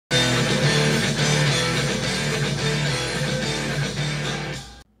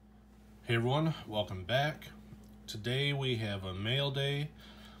Hey everyone, welcome back. Today we have a mail day.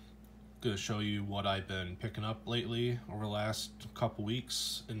 Going to show you what I've been picking up lately over the last couple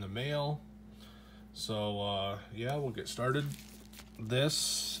weeks in the mail. So yeah, we'll get started.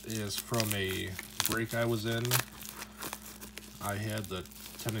 This is from a break I was in. I had the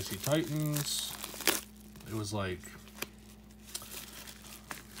Tennessee Titans. It was like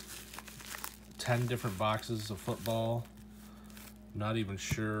 10 different boxes of football. Not even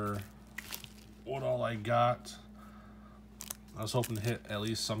sure what all I got. I was hoping to hit at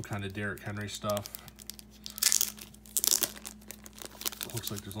least some kind of Derrick Henry stuff.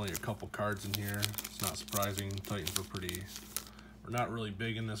 Looks like there's only a couple cards in here. It's not surprising. Titans we're not really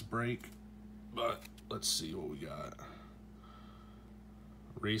big in this break, but let's see what we got.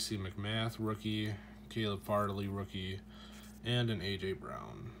 Racy McMath, rookie. Caleb Farley, rookie. And an AJ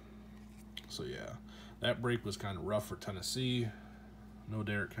Brown. So yeah, that break was kind of rough for Tennessee. No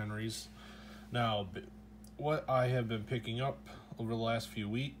Derrick Henrys. Now, what I have been picking up over the last few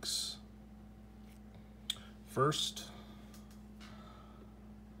weeks. First,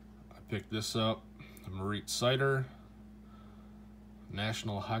 I picked this up. Moritz Seider.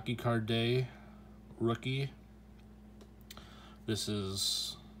 National Hockey Card Day. Rookie. This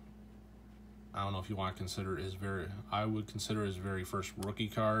is, I don't know if you want to consider it I would consider his very first rookie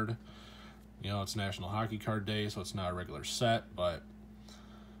card. You know, it's National Hockey Card Day, so it's not a regular set, but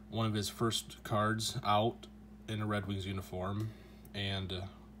one of his first cards out in a Red Wings uniform. And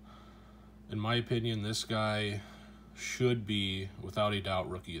in my opinion, this guy should be, without a doubt,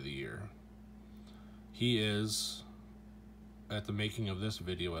 Rookie of the Year. He is, at the making of this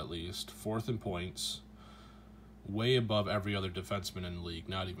video at least, fourth in points, way above every other defenseman in the league,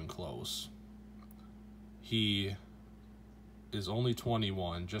 not even close. He is only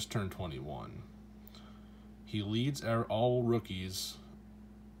 21, just turned 21. He leads all rookies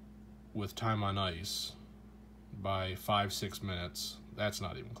with time on ice by 5-6 minutes. That's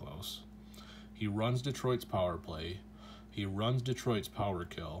not even close. He runs Detroit's power play. He runs Detroit's power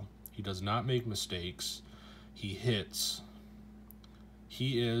kill. He does not make mistakes. He hits.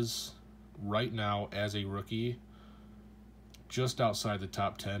 He is, right now, as a rookie, just outside the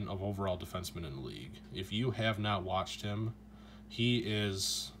top 10 of overall defensemen in the league. If you have not watched him, he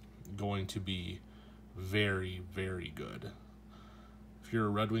is going to be very, very good. If you're a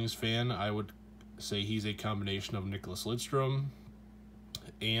Red Wings fan, I would say he's a combination of Nicholas Lidstrom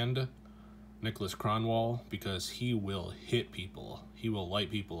and Nicholas Kronwall, because he will hit people. He will light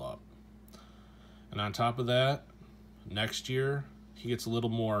people up. And on top of that, next year, he gets a little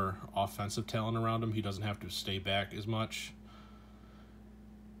more offensive talent around him. He doesn't have to stay back as much.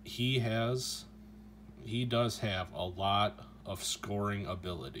 He does have a lot of scoring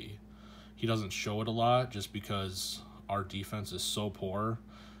ability. He doesn't show it a lot just because our defense is so poor.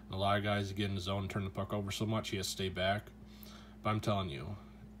 A lot of guys get in the zone and turn the puck over so much, he has to stay back. But I'm telling you,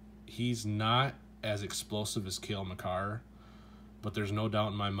 he's not as explosive as Cale Makar, but there's no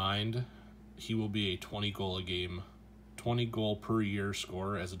doubt in my mind he will be a 20-goal a game, 20-goal per year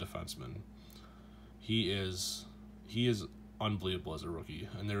scorer as a defenseman. He is unbelievable as a rookie,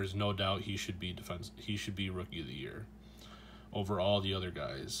 and there is no doubt he should be Rookie of the Year over all the other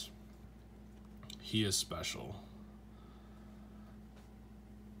guys. He is special.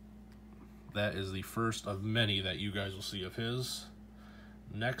 That is the first of many that you guys will see of his.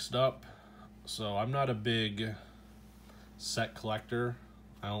 Next up, so I'm not a big set collector.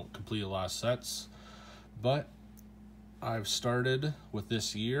 I don't complete a lot of sets, but I've started with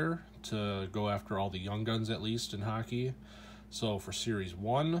this year to go after all the young guns, at least in hockey. So for Series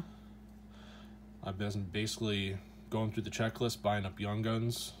 1, I've been basically going through the checklist, buying up young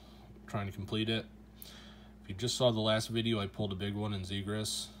guns, trying to complete it. If you just saw the last video, I pulled a big one in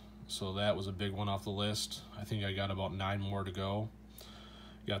Zegras. So that was a big one off the list. I think I got about 9 more to go.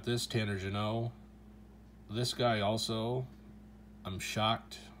 Got this, Tanner Jeannot. This guy also, I'm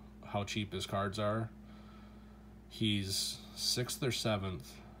shocked how cheap his cards are. He's 6th or 7th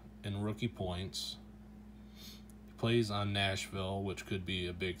in rookie points. He plays on Nashville, which could be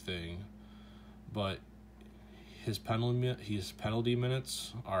a big thing. But his penalty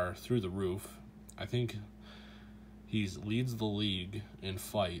minutes are through the roof. I think he leads the league in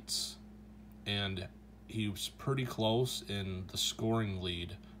fights, and he was pretty close in the scoring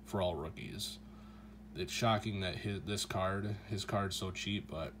lead for all rookies. It's shocking that his card's so cheap,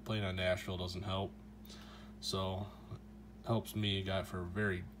 but playing on Nashville doesn't help. So, helps me, got it for a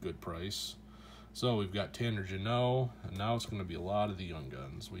very good price. So, we've got Tanner Jeannot, and now it's going to be a lot of the young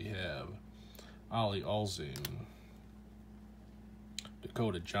guns. We have Ollie Alzing,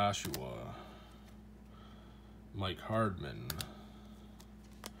 Dakota Joshua, Mike Hardman,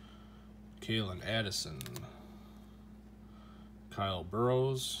 Kalen Addison, Kyle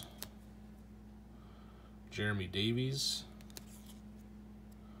Burrows, Jeremy Davies,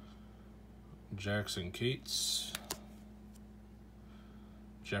 Jackson Cates,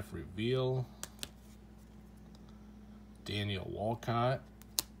 Jeffrey Veal, Daniel Walcott,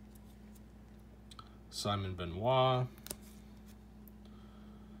 Simon Benoit,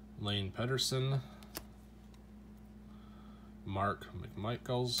 Lane Pedersen, Mark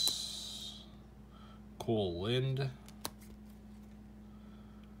McMichaels, Cole Lind,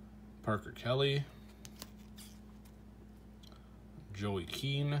 Parker Kelly, Joey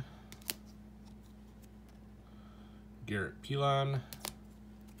Keane, Garrett Pilon.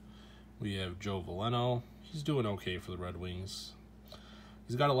 We have Joe Valeno. He's doing okay for the Red Wings.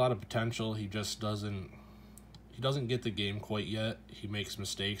 He's got a lot of potential. He just doesn't get the game quite yet. He makes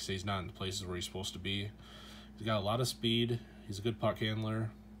mistakes. He's not in the places where he's supposed to be. He's got a lot of speed. He's a good puck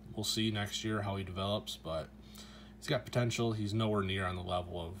handler. We'll see next year how he develops, but he's got potential. He's nowhere near on the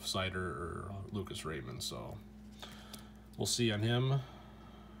level of Seider or Lucas Raymond, so we'll see on him.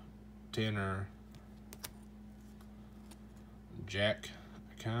 Tanner Jack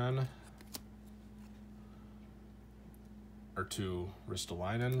Khan. To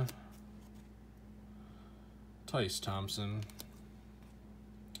Ristolainen, Tice Thompson,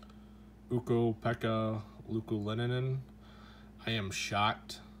 Ukko-Pekka Luukkonen. I am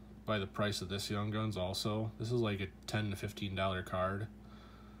shocked by the price of this Young Guns also. This is like a $10 to $15 card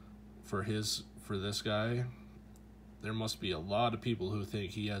for this guy. There must be a lot of people who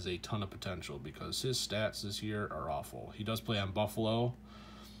think he has a ton of potential because his stats this year are awful. He does play on Buffalo,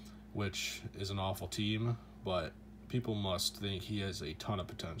 which is an awful team, but people must think he has a ton of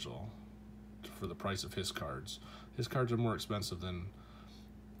potential for the price of his cards. His cards are more expensive than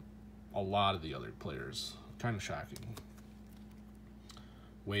a lot of the other players. Kind of shocking.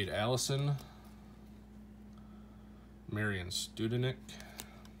 Wade Allison, Marian Studenic,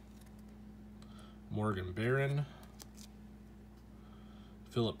 Morgan Barron,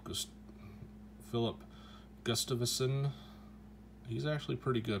 Philip Gustafsson. He's actually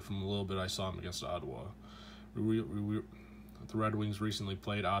pretty good from a little bit I saw him against Ottawa. The Red Wings recently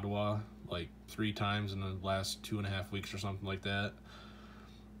played Ottawa like 3 times in the last 2.5 weeks or something like that.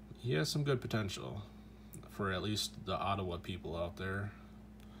 He has some good potential for at least the Ottawa people out there,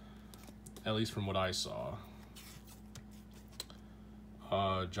 at least from what I saw.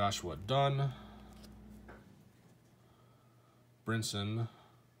 Joshua Dunn, Brinson,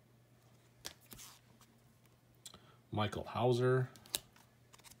 Michael Hauser,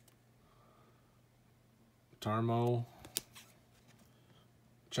 Tarmo,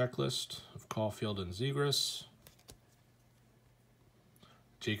 checklist of Caulfield and Zegras,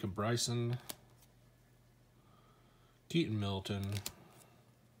 Jacob Bryson, Keaton Milton,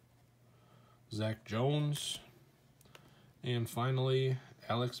 Zach Jones, and finally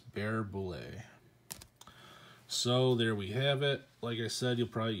Alex Bear-Boulay. So there we have it. Like I said,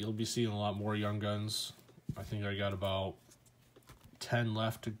 you'll be seeing a lot more Young Guns. I think I got about 10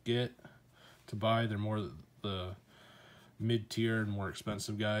 left to buy. They're more the mid-tier and more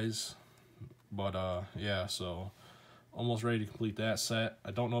expensive guys, but yeah, so almost ready to complete that set.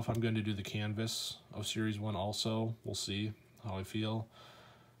 I don't know if I'm going to do the canvas of Series 1 also. We'll see how I feel,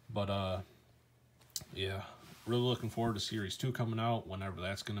 but yeah, really looking forward to Series 2 coming out, whenever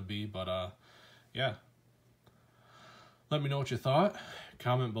that's going to be. But yeah, let me know what you thought.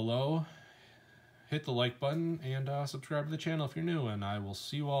 Comment below, hit the like button, and subscribe to the channel if you're new, and I will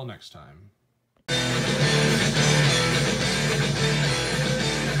see you all next time.